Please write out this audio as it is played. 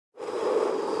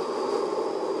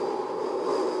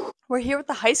We're here with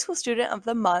the high school student of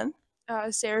the month.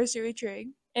 Sarah Sui Trigg.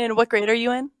 And what grade are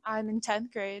you in? I'm in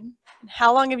 10th grade. And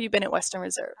how long have you been at Western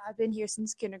Reserve? I've been here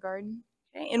since kindergarten.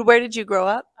 Okay. And where did you grow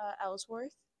up?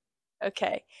 Ellsworth.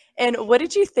 Okay. And what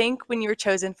did you think when you were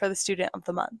chosen for the student of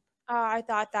the month? I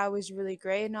thought that was really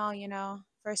great and all,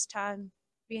 first time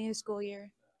being in the school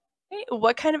year. Okay.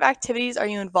 What kind of activities are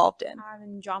you involved in? I'm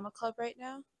in drama club right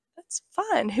now. That's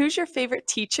fun. Who's your favorite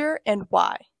teacher and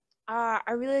why?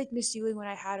 I really liked Miss Ewing when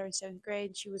I had her in 7th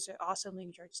grade. She was an awesome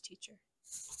language arts teacher.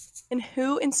 And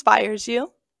who inspires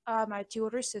you? My 2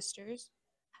 older sisters.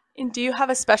 And do you have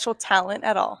a special talent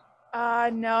at all?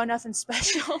 No, nothing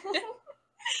special.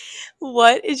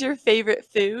 What is your favorite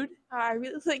food? I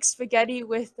really like spaghetti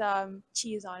with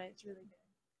cheese on it. It's really good.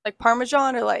 Like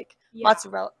Parmesan or like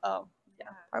mozzarella? Oh, yeah,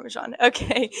 Parmesan.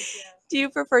 Okay. Yeah. Do you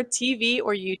prefer TV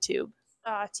or YouTube?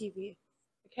 TV.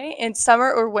 Okay. And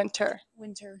summer or winter?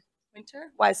 Winter.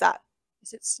 Winter? Why is that?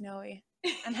 Is it snowy?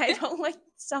 And I don't like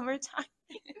summertime.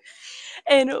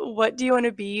 And what do you want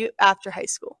to be after high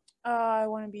school? I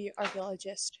want to be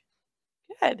archaeologist.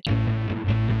 Good.